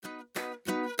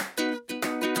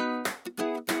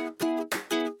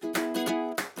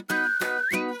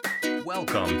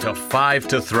Welcome to 5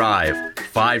 to Thrive,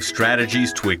 5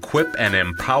 strategies to equip and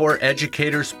empower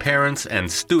educators, parents,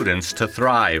 and students to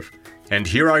thrive. And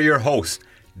here are your hosts,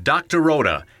 Dr.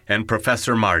 Rhoda and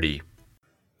Professor Marty.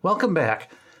 Welcome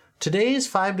back. Today's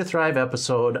 5 to Thrive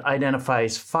episode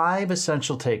identifies 5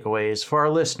 essential takeaways for our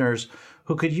listeners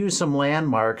who could use some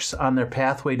landmarks on their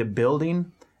pathway to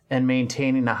building and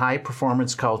maintaining a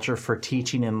high-performance culture for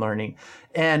teaching and learning.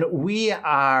 And we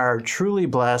are truly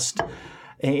blessed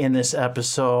in this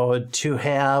episode to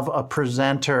have a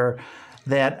presenter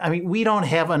that, we don't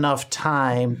have enough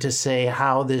time to say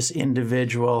how this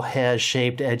individual has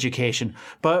shaped education,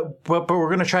 but we're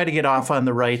going to try to get off on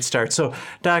the right start. So,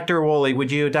 Dr. Woolley,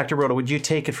 Dr. Rhoda, would you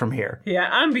take it from here? Yeah,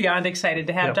 I'm beyond excited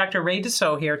to have Dr. Ray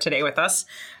Deso here today with us.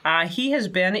 He has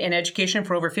been in education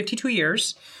for over 52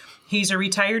 years. He's a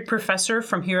retired professor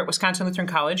from here at Wisconsin Lutheran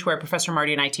College, where Professor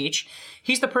Marty and I teach.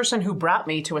 He's the person who brought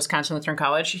me to Wisconsin Lutheran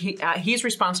College. He's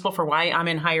responsible for why I'm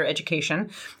in higher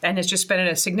education and has just been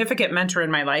a significant mentor in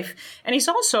my life. And he's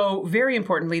also, very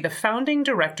importantly, the founding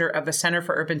director of the Center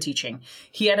for Urban Teaching.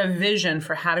 He had a vision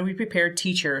for how do we prepare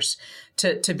teachers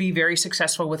to be very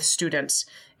successful with students.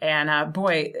 And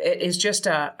boy, it is just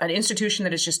an institution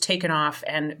that has just taken off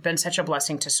and been such a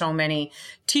blessing to so many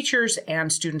teachers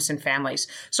and students and families.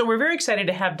 So we're very excited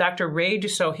to have Dr. Ray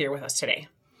Deso here with us today.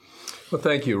 Well,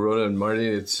 thank you, Rhoda and Marty.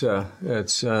 It's a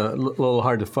little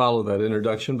hard to follow that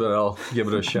introduction, but I'll give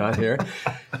it a shot here.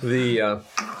 The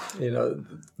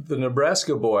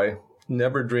Nebraska boy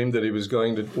never dreamed that he was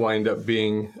going to wind up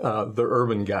being the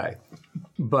urban guy.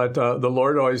 But the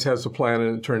Lord always has a plan,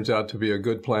 and it turns out to be a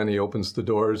good plan. He opens the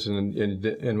doors,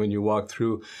 and when you walk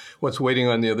through, what's waiting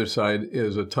on the other side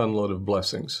is a ton load of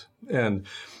blessings. And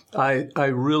I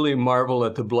really marvel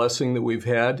at the blessing that we've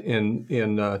had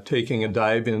in taking a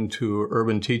dive into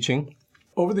urban teaching.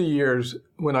 Over the years,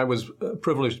 when I was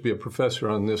privileged to be a professor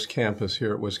on this campus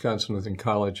here at Wisconsin Lutheran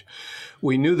College,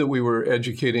 we knew that we were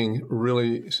educating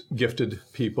really gifted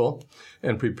people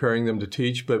and preparing them to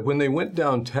teach. But when they went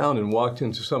downtown and walked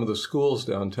into some of the schools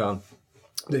downtown,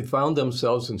 they found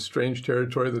themselves in strange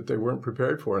territory that they weren't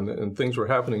prepared for, and things were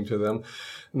happening to them.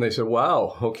 And they said,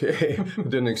 wow, okay,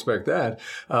 didn't expect that.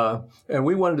 And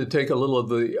we wanted to take a little of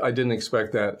the I didn't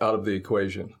expect that out of the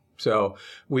equation. So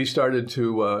we started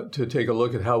to take a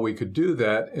look at how we could do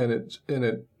that, and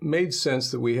it made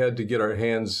sense that we had to get our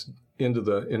hands into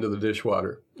the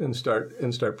dishwater and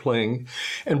start playing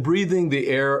and breathing the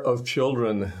air of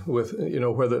children with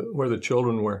where the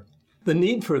children were. The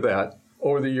need for that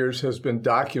over the years has been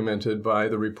documented by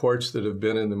the reports that have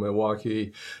been in the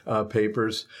Milwaukee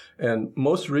papers. And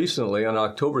most recently, on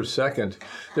October 2nd,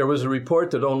 there was a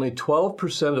report that only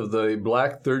 12% of the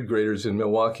black third graders in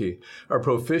Milwaukee are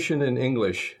proficient in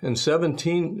English, and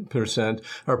 17%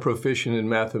 are proficient in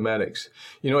mathematics.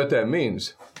 You know what that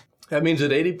means? That means that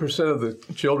 80% of the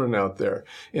children out there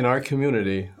in our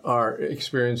community are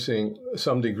experiencing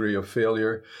some degree of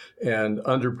failure and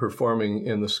underperforming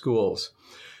in the schools.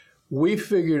 We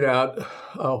figured out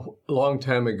a long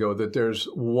time ago that there's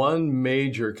one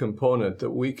major component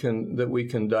that we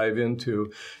can dive into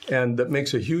and that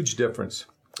makes a huge difference,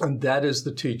 and that is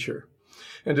the teacher.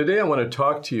 And today I want to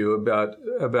talk to you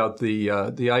about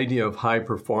the idea of high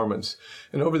performance.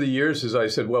 And over the years, as I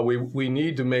said, well, we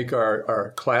need to make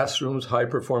our classrooms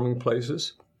high-performing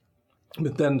places.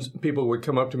 But then people would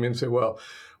come up to me and say, well,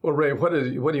 Ray, what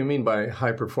do you mean by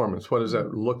high performance? What does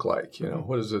that look like?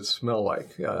 What does it smell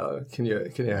like? Can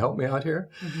you help me out here?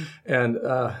 Mm-hmm. And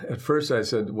at first I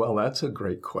said, well, that's a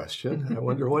great question. I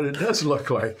wonder what it does look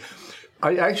like.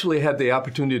 I actually had the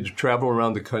opportunity to travel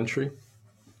around the country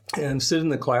and sit in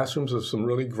the classrooms of some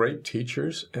really great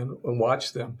teachers and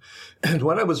watch them. And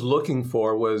what I was looking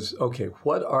for was, okay,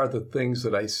 what are the things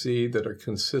that I see that are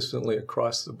consistently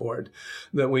across the board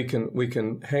that we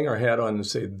can hang our hat on and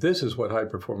say, this is what high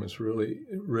performance really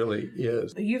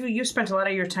is. You spent a lot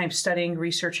of your time studying,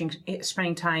 researching,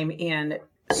 spending time in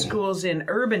schools in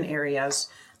urban areas.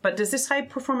 But does this high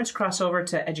performance cross over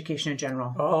to education in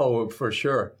general? Oh, for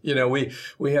sure.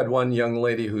 We had one young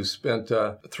lady who spent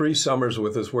 3 summers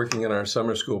with us working in our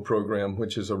summer school program,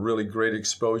 which is a really great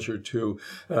exposure to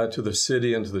the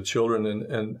city and to the children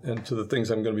and to the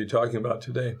things I'm going to be talking about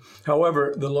today.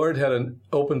 However, the Lord had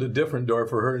opened a different door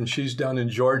for her, and she's down in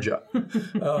Georgia.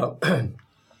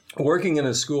 Working in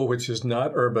a school which is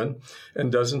not urban and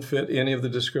doesn't fit any of the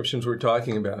descriptions we're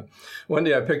talking about. One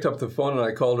day I picked up the phone and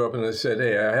I called her up and I said,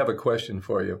 hey, I have a question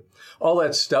for you. All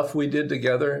that stuff we did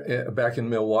together back in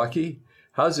Milwaukee,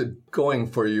 how's it going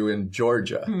for you in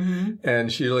Georgia? Mm-hmm.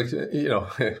 And she looked,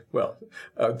 I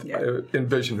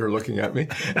envisioned her looking at me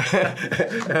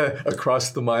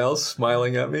across the miles,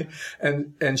 smiling at me.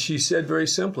 And she said very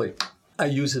simply, I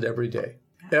use it every day.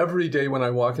 Every day when I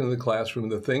walk into the classroom,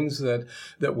 the things that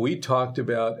we talked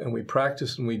about and we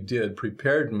practiced and we did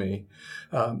prepared me.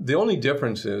 The only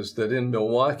difference is that in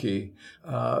Milwaukee,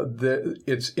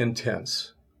 it's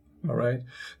intense. All right.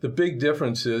 The big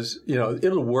difference is,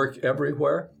 it'll work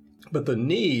everywhere, but the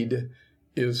need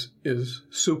is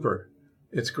super.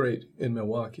 It's great in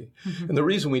Milwaukee. Mm-hmm. And the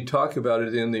reason we talk about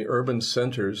it in the urban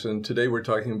centers, and today we're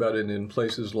talking about it in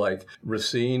places like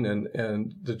Racine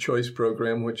and the Choice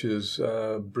Program, which is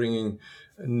bringing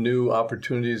new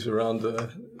opportunities around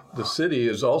the city,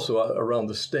 is also around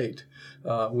the state.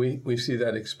 We see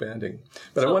that expanding.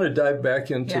 But I want to dive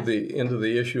back into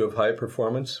the issue of high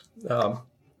performance.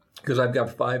 Because I've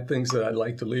got 5 things that I'd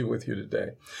like to leave with you today.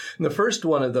 And the first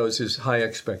one of those is high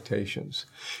expectations.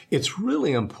 It's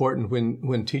really important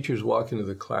when teachers walk into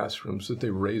the classrooms that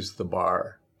they raise the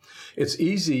bar. It's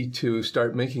easy to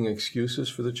start making excuses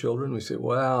for the children. We say,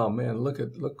 wow, man, look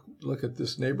at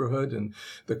this neighborhood and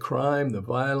the crime, the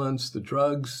violence, the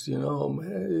drugs,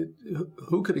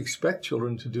 who could expect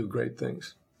children to do great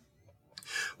things?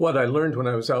 What I learned when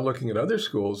I was out looking at other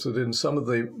schools, that in some of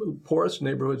the poorest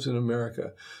neighborhoods in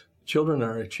America, children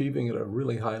are achieving at a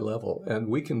really high level, and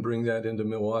we can bring that into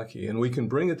Milwaukee. And we can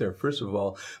bring it there, first of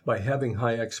all, by having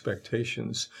high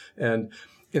expectations. And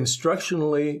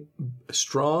instructionally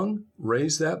strong,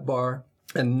 raise that bar,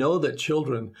 and know that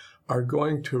children are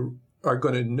going to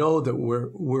know that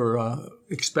we're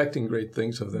expecting great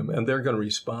things of them, and they're going to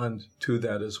respond to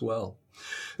that as well.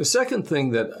 The second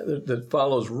thing that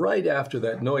follows right after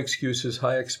that, no excuses,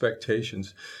 high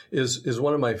expectations, is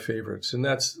one of my favorites. And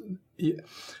that's,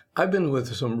 I've been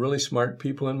with some really smart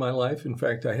people in my life. In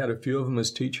fact, I had a few of them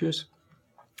as teachers.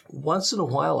 Once in a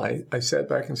while, I sat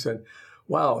back and said,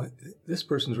 wow, this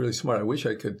person's really smart. I wish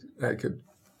I could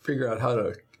figure out how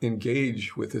to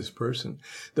engage with this person.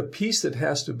 The piece that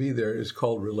has to be there is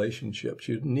called relationships.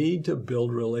 You need to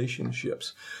build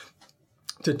relationships.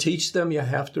 To teach them, you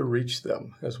have to reach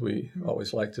them, as we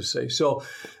always like to say. So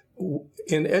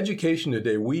in education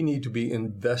today, we need to be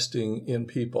investing in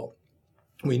people.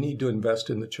 We need to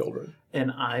invest in the children.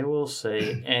 And I will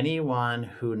say, anyone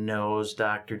who knows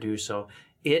Dr. Dusso,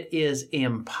 it is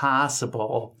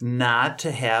impossible not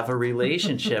to have a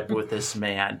relationship with this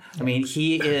man. I mean,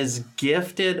 he is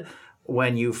gifted.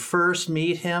 When you first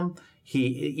meet him,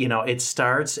 it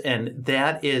starts, and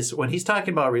that is, when he's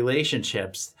talking about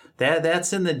relationships,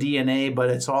 that's in the DNA,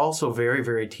 but it's also very,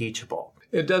 very teachable.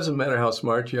 It doesn't matter how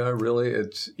smart you are, really.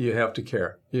 You have to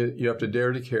care. You have to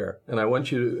dare to care. And I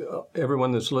want you to,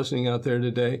 everyone that's listening out there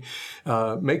today,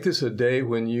 make this a day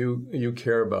when you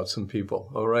care about some people,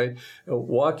 all right?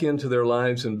 Walk into their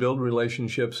lives and build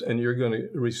relationships, and you're going to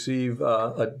receive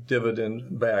a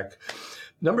dividend back.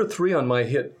 Number 3 on my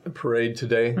hit parade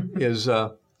today is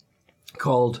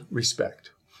called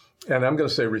respect. And I'm going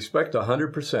to say respect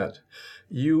 100%.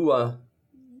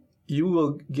 You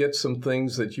will get some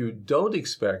things that you don't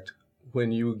expect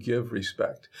when you give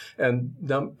respect. And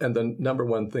the number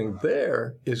one thing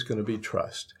there is going to be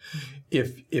trust.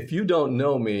 If you don't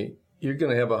know me, you're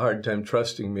going to have a hard time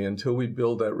trusting me until we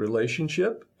build that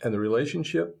relationship, and the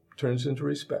relationship turns into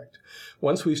respect.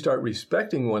 Once we start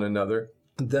respecting one another,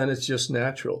 then it's just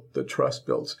natural. The trust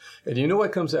builds. And you know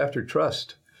what comes after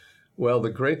trust? Well,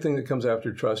 the great thing that comes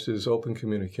after trust is open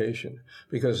communication,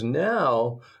 because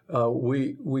now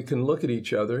we can look at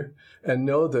each other and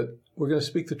know that we're going to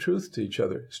speak the truth to each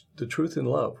other, the truth in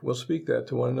love. We'll speak that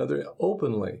to one another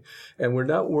openly, and we're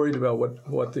not worried about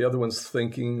what the other one's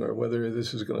thinking or whether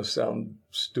this is going to sound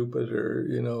stupid or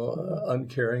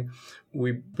uncaring.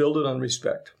 We build it on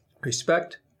respect.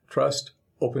 Respect, trust,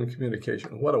 open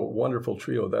communication. What a wonderful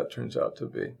trio that turns out to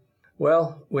be.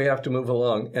 Well, we have to move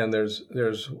along, and there's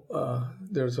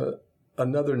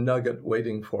another nugget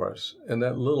waiting for us, and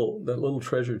that little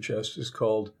treasure chest is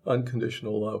called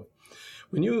unconditional love.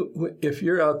 If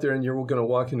you're out there and you're going to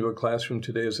walk into a classroom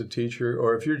today as a teacher,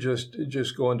 or if you're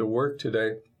just going to work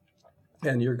today,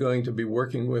 and you're going to be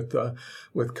working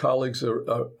with colleagues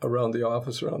around the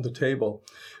office, around the table,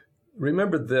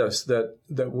 remember this: that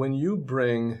when you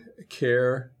bring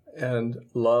care and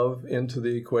love into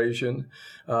the equation,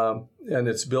 and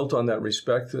it's built on that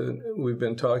respect that we've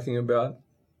been talking about,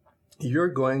 you're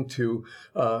going to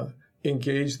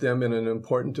engage them in an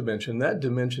important dimension. That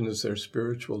dimension is their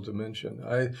spiritual dimension.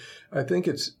 I think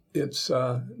it's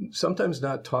sometimes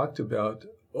not talked about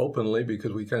openly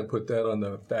because we kind of put that on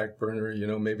the back burner.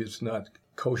 Maybe it's not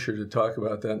kosher to talk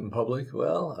about that in public.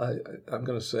 Well, I'm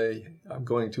going to say I'm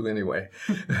going to anyway,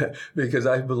 because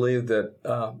I believe that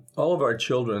all of our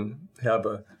children have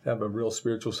a real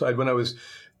spiritual side. When I was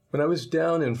When I was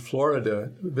down in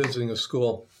Florida visiting a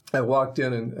school, I walked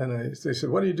in and they said,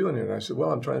 "What are you doing here?" And I said,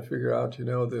 "Well, I'm trying to figure out,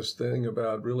 this thing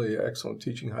about really excellent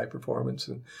teaching, high performance,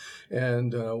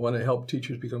 and want to help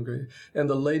teachers become great." And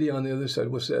the lady on the other side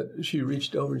she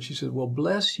reached over and she said, "Well,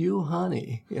 bless you,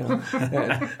 honey."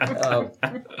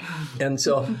 And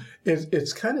so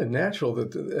it's kind of natural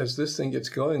that as this thing gets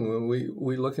going, when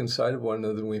we look inside of one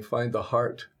another and we find the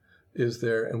heart is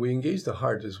there, and we engage the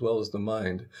heart as well as the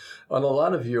mind. On a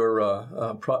lot of your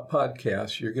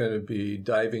podcasts, you're going to be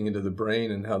diving into the brain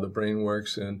and how the brain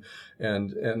works, and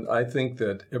I think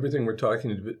that everything we're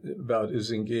talking about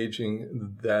is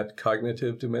engaging that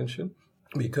cognitive dimension,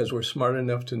 because we're smart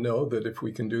enough to know that if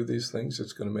we can do these things,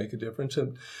 it's going to make a difference.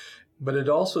 But it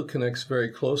also connects very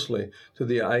closely to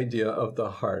the idea of the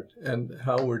heart, and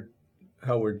how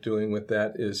we're doing with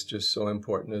that is just so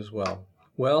important as well.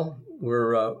 Well,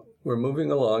 we're moving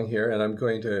along here, and I'm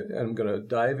going to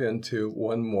dive into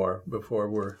one more before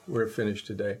we're finished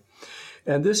today.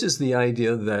 And this is the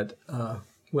idea that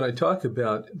when I talk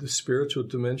about the spiritual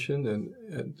dimension,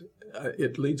 and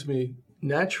it leads me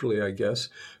naturally, I guess,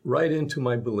 right into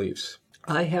my beliefs.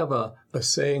 I have a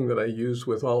saying that I use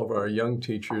with all of our young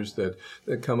teachers that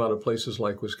come out of places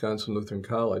like Wisconsin Lutheran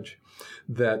College,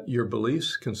 that your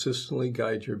beliefs consistently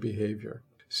guide your behavior.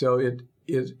 So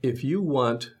if you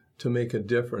want to make a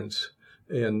difference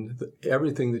in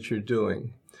everything that you're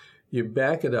doing, you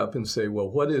back it up and say, well,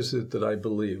 what is it that I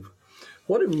believe?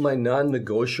 What are my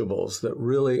non-negotiables that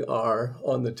really are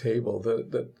on the table,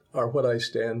 that are what I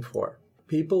stand for?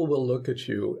 People will look at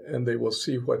you and they will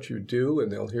see what you do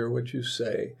and they'll hear what you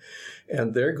say.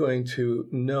 And they're going to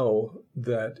know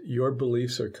that your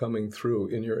beliefs are coming through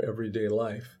in your everyday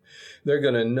life. They're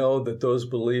going to know that those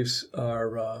beliefs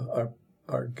are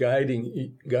guiding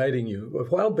you. A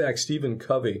while back, Stephen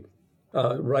Covey,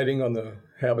 writing on the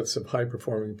habits of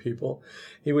high-performing people,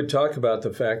 he would talk about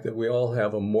the fact that we all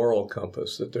have a moral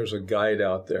compass, that there's a guide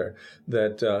out there.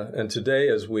 That and today,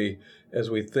 as we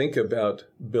think about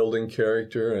building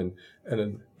character and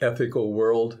an ethical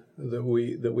world that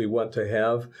we want to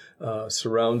have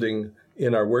surrounding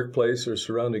in our workplace or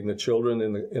surrounding the children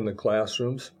in the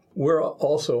classrooms, we're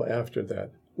also after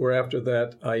that. We're after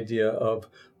that idea of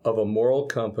a moral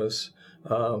compass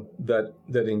that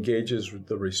engages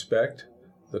the respect,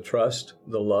 the trust,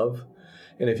 the love.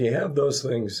 And if you have those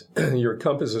things, your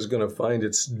compass is going to find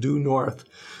its due north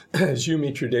as you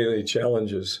meet your daily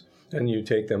challenges and you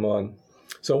take them on.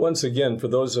 So once again, for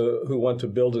those who want to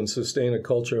build and sustain a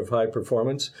culture of high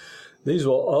performance, these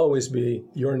will always be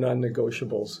your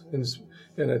non-negotiables.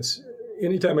 And it's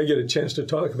anytime I get a chance to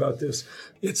talk about this,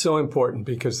 it's so important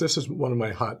because this is one of my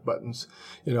hot buttons.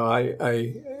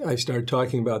 I start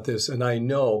talking about this, and I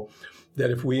know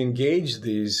that if we engage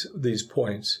these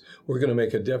points, we're going to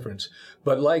make a difference.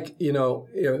 But like, in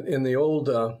the old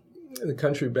the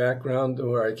country background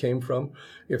where I came from,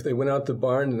 if they went out the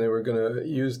barn and they were going to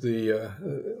use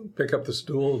pick up the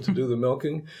stool to do the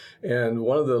milking, and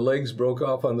one of the legs broke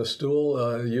off on the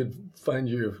stool, you'd find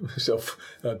yourself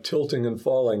tilting and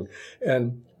falling.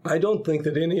 And I don't think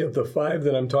that any of the 5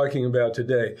 that I'm talking about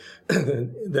today,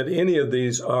 that any of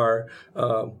these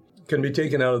can be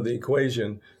taken out of the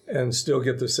equation and still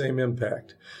get the same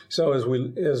impact. So as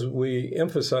we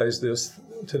emphasize this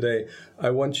today, I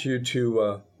want you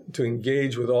to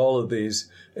engage with all of these,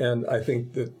 and I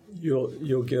think that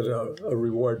you'll get a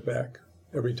reward back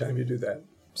every time you do that.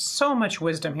 So much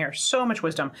wisdom here, so much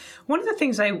wisdom. One of the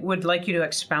things I would like you to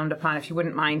expound upon, if you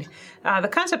wouldn't mind, the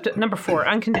concept of number 4,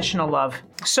 unconditional love.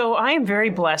 So I am very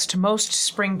blessed. Most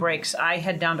spring breaks, I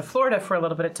head down to Florida for a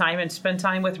little bit of time and spend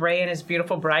time with Ray and his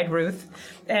beautiful bride, Ruth.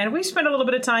 And we spend a little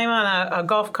bit of time on a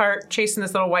golf cart chasing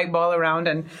this little white ball around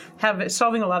and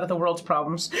solving a lot of the world's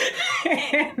problems.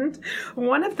 And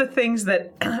one of the things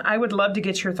that I would love to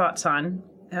get your thoughts on,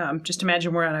 just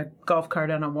imagine we're on a golf cart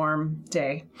on a warm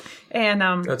day. And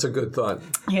that's a good thought.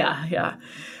 Yeah.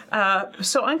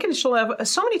 So unconditional love,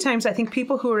 so many times I think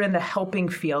people who are in the helping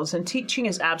fields, and teaching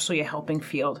is absolutely a helping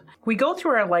field, we go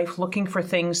through our life looking for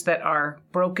things that are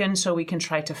broken so we can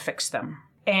try to fix them.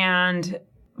 And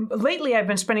lately I've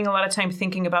been spending a lot of time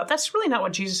thinking about that's really not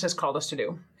what Jesus has called us to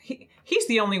do. He's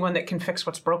the only one that can fix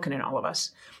what's broken in all of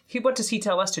us. What does he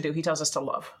tell us to do? He tells us to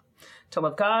love. To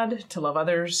love God, to love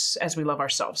others as we love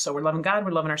ourselves. So we're loving God,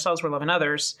 we're loving ourselves, we're loving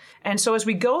others. And so as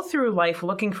we go through life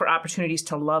looking for opportunities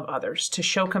to love others, to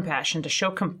show compassion, to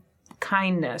show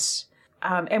kindness,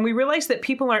 and we realize that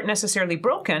people aren't necessarily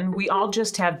broken, we all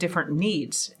just have different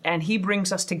needs. And he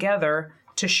brings us together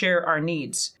to share our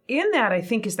needs. In that, I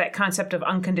think, is that concept of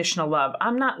unconditional love.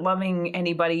 I'm not loving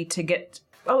anybody to get...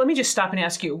 Oh, let me just stop and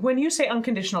ask you. When you say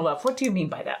unconditional love, what do you mean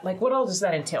by that? Like, what all does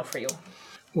that entail for you?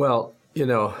 Well,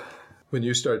 when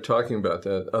you start talking about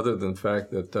that, other than the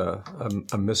fact that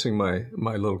I'm missing my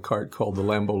little cart called the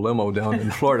Lambo Limo down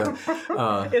in Florida.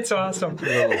 It's awesome.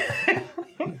 Little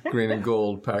green and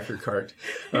gold Packer cart.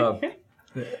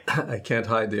 I can't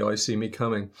hide. They always see me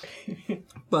coming.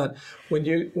 But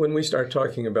when we start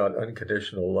talking about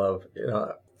unconditional love,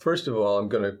 first of all, I'm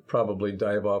going to probably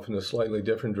dive off in a slightly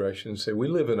different direction and say we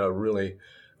live in a really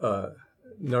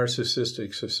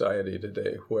narcissistic society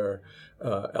today where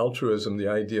altruism, the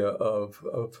idea of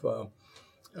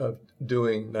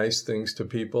doing nice things to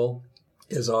people,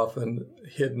 is often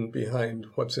hidden behind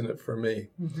what's in it for me.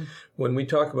 Mm-hmm. When we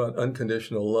talk about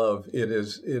unconditional love, it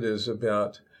is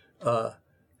about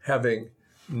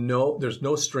there's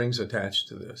no strings attached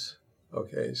to this.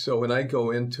 Okay, so when I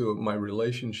go into my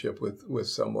relationship with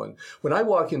someone, when I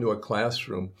walk into a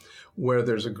classroom where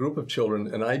there's a group of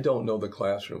children and I don't know the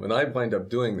classroom, and I wind up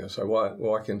doing this, I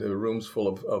walk into rooms full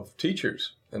of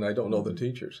teachers and I don't know the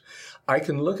teachers, I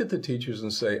can look at the teachers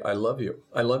and say, I love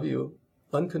you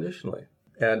unconditionally.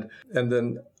 And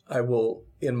then I will,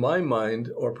 in my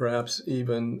mind, or perhaps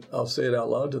even I'll say it out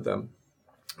loud to them,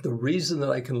 the reason that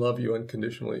I can love you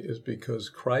unconditionally is because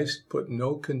Christ put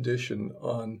no condition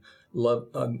on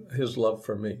his love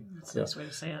for me. That's a nice way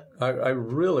to say it. I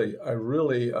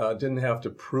really didn't have to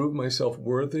prove myself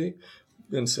worthy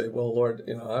and say, well, Lord,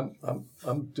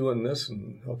 I'm doing this,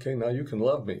 and okay, now you can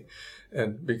love me.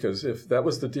 And because if that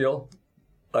was the deal,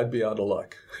 I'd be out of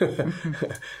luck.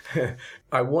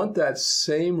 I want that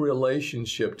same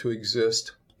relationship to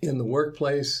exist in the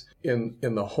workplace, in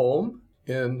the home,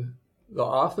 in the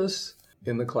office,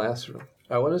 in the classroom.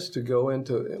 I want us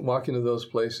to walk into those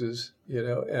places,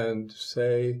 and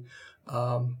say,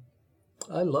 I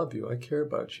love you, I care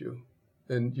about you.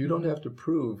 And you don't have to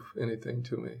prove anything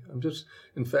to me.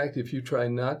 In fact, if you try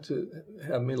not to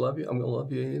have me love you, I'm going to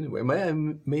love you anyway. I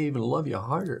may even love you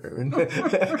harder.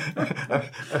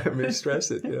 I may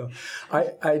stress it,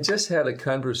 I just had a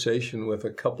conversation with a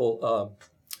couple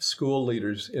school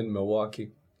leaders in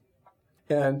Milwaukee.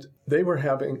 And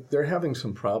they're having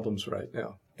some problems right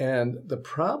now. And the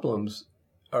problems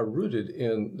are rooted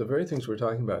in the very things we're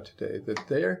talking about today,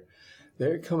 that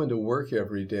they're coming to work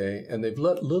every day and they've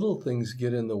let little things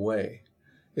get in the way.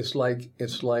 It's like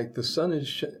the sun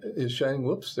is shining.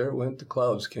 Whoops, there went the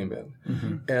clouds came in.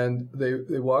 Mm-hmm. And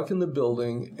they walk in the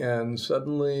building and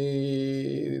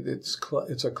suddenly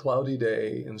it's a cloudy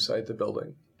day inside the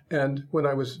building. And when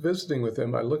I was visiting with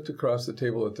them, I looked across the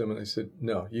table at them and I said,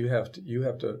 no, you have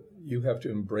to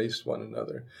embrace one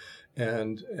another.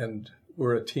 And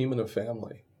we're a team and a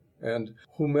family. And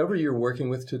whomever you're working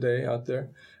with today out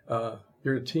there,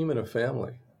 you're a team and a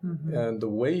family. Mm-hmm. And the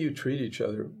way you treat each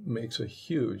other makes a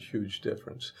huge, huge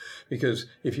difference. Because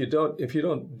if you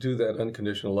don't do that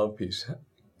unconditional love piece,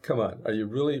 come on, are you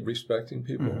really respecting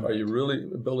people? Mm-hmm. Are you really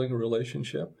building a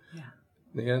relationship? Yeah.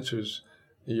 The answer is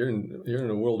you're in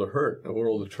a world of hurt, a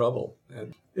world of trouble.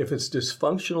 And if it's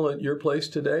dysfunctional at your place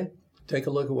today, take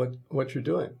a look at what you're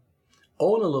doing.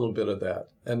 Own a little bit of that.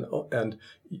 And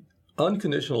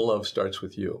unconditional love starts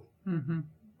with you. Mm-hmm.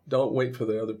 Don't wait for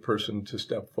the other person to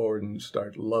step forward and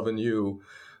start loving you,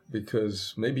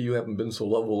 because maybe you haven't been so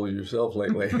lovable yourself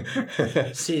lately.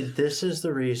 See, this is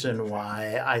the reason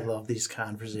why I love these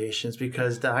conversations,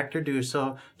 because Dr.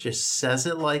 Dusso just says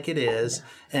it like it is,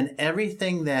 and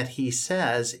everything that he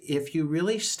says, if you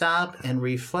really stop and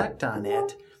reflect on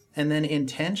it and then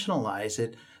intentionalize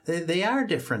it, they are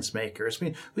difference makers. I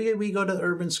mean, we go to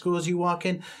urban schools, you walk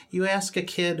in, you ask a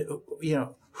kid,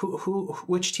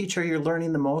 which teacher you're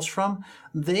learning the most from,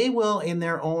 they will, in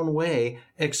their own way,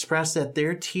 express that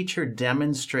their teacher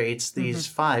demonstrates these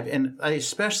mm-hmm. 5. And I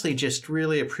especially just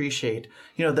really appreciate,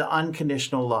 the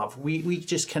unconditional love. We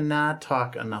just cannot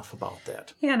talk enough about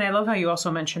that. Yeah, and I love how you also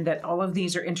mentioned that all of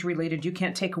these are interrelated. You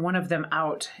can't take one of them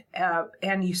out.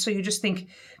 So you just think,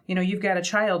 you've got a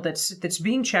child that's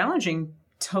being challenging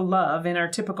to love in our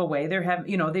typical way. They've I've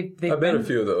been a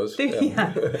few of those.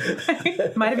 Yeah.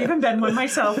 Might have even been one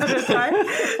myself at a time.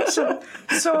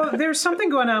 So there's something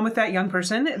going on with that young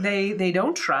person. They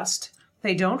don't trust.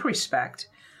 They don't respect.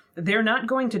 They're not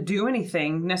going to do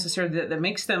anything necessarily that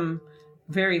makes them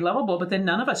very lovable, but then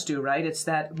none of us do, right? It's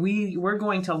that we're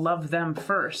going to love them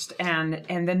first. And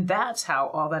then that's how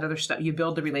all that other stuff, you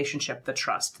build the relationship, the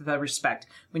trust, the respect.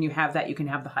 When you have that, you can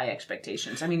have the high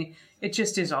expectations. I mean, it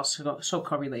just is also so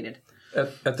correlated.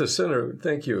 At the Center,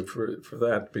 thank you for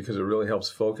that, because it really helps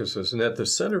focus us. And at the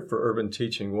Center for Urban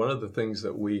Teaching, one of the things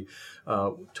that we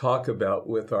talk about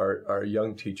with our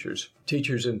young teachers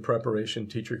in preparation,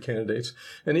 teacher candidates,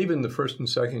 and even the first and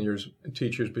second years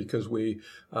teachers, because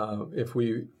if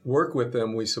we work with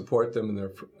them, we support them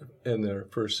in their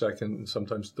first, second, and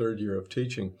sometimes third year of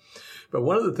teaching. But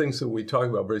one of the things that we talk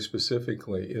about very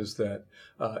specifically is that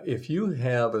if you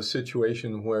have a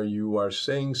situation where you are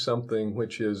saying something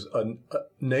which is a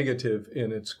negative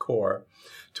in its core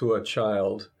to a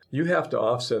child, you have to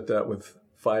offset that with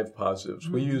 5 positives.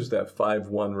 We use that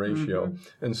 5-1 ratio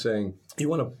and saying, you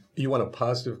want a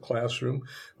positive classroom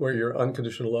where your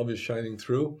unconditional love is shining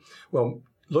through? Well,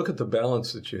 look at the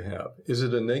balance that you have. Is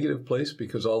it a negative place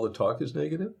because all the talk is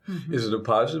negative? Is it a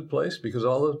positive place because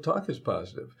all the talk is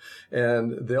positive?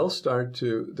 And they'll start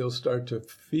to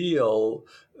feel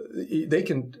they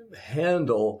can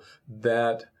handle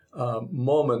that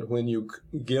moment when you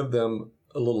give them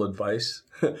a little advice,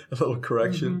 a little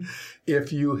correction,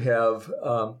 if you have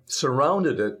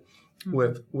surrounded it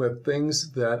with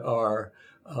things that are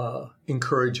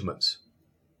encouragements,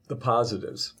 the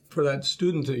positives. For that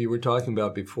student that you were talking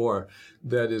about before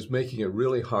that is making it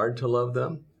really hard to love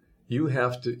them, you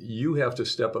have to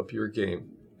step up your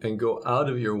game and go out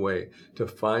of your way to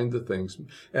find the things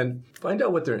and find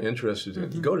out what they're interested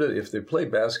in. If they play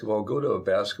basketball, go to a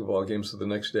basketball game so the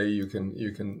next day you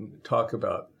can talk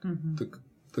about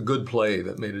the good play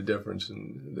that made a difference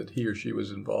and that he or she was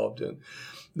involved in.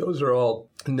 Those are all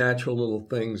natural little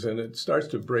things, and it starts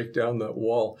to break down that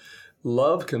wall.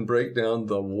 Love can break down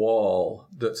the wall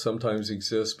that sometimes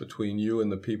exists between you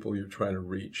and the people you're trying to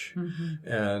reach.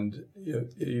 And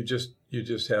you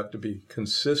just have to be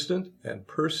consistent and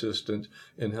persistent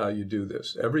in how you do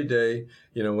this. Every day,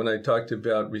 when I talked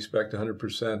about respect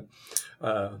 100%,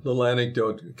 little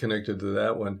anecdote connected to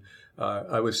that one.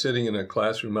 I was sitting in a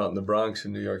classroom out in the Bronx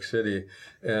in New York City,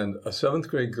 and a 7th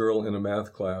grade girl in a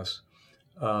math class,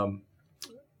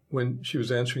 when she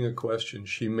was answering a question,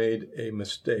 she made a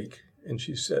mistake. And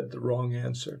she said the wrong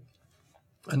answer.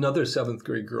 Another 7th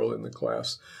grade girl in the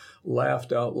class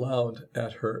laughed out loud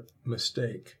at her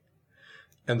mistake.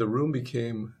 And the room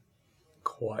became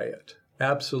quiet,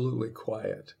 absolutely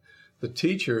quiet. The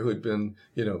teacher who had been,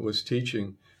 was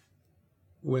teaching,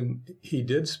 when he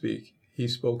did speak, he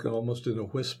spoke almost in a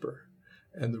whisper.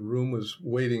 And the room was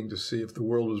waiting to see if the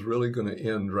world was really going to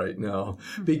end right now,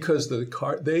 because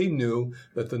they knew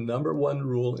that the number one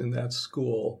rule in that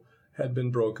school had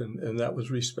been broken, and that was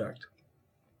respect.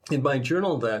 In my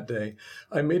journal that day,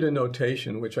 I made a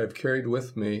notation, which I've carried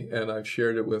with me, and I've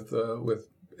shared it with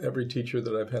every teacher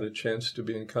that I've had a chance to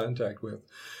be in contact with,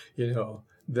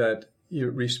 that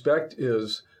respect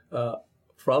is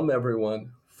from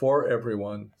everyone, for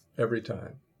everyone, every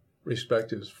time.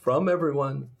 Respect is from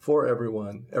everyone, for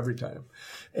everyone, every time.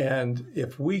 And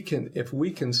if we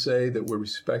can say that we're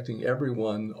respecting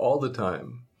everyone all the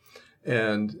time,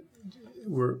 and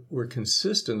we're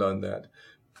consistent on that,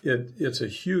 it's a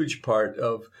huge part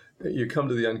of, you come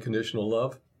to the unconditional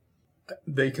love,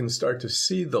 they can start to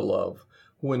see the love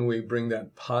when we bring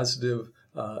that positive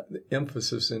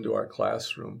emphasis into our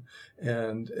classroom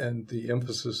and the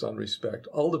emphasis on respect.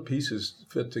 All the pieces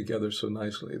fit together so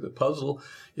nicely. The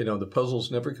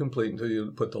puzzle's never complete until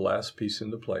you put the last piece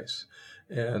into place.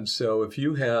 And so if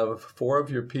you have 4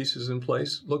 of your pieces in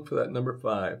place, look for that number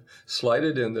 5, slide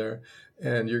it in there,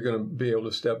 and you're going to be able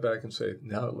to step back and say,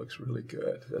 now it looks really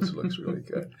good. This looks really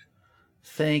good.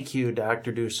 Thank you,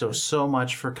 Dr. Dussault, so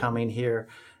much for coming here.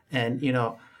 And,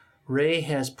 Ray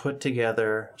has put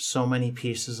together so many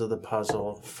pieces of the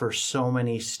puzzle for so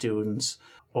many students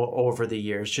over the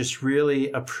years. Just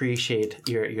really appreciate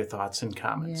your thoughts and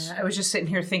comments. Yeah, I was just sitting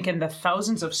here thinking the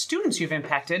thousands of students you've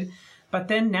impacted, but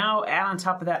then now add on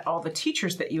top of that all the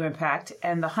teachers that you impact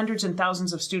and the hundreds and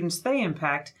thousands of students they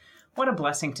impact. What a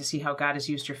blessing to see how God has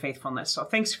used your faithfulness. So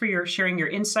thanks for sharing your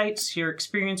insights, your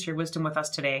experience, your wisdom with us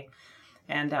today,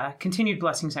 and continued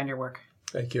blessings on your work.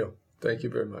 Thank you. Thank you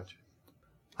very much.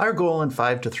 Our goal in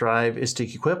 5 to Thrive is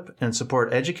to equip and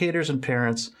support educators and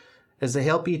parents as they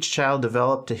help each child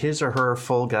develop to his or her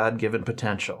full God-given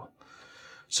potential.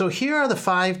 So here are the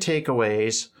 5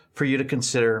 takeaways for you to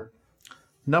consider.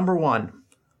 Number 1,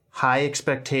 high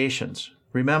expectations.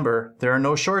 Remember, there are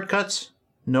no shortcuts,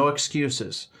 no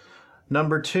excuses.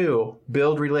 Number 2,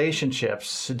 build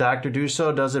relationships. Dr.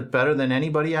 Dussault does it better than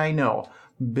anybody I know.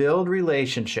 Build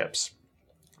relationships.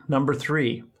 Number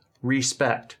 3,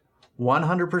 respect.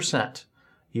 100%.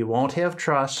 You won't have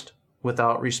trust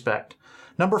without respect.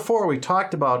 Number 4, we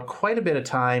talked about quite a bit of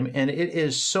time, and it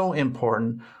is so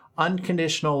important,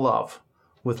 unconditional love.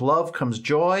 With love comes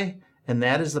joy, and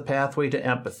that is the pathway to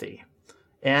empathy.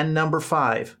 And number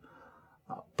 5,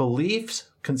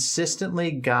 beliefs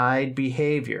consistently guide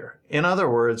behavior. In other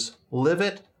words, live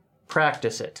it,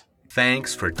 practice it.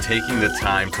 Thanks for taking the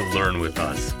time to learn with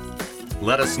us.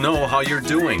 Let us know how you're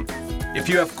doing. If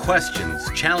you have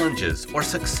questions, challenges, or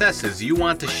successes you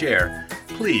want to share,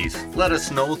 please let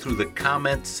us know through the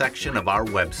comment section of our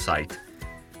website.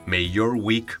 May your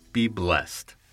week be blessed.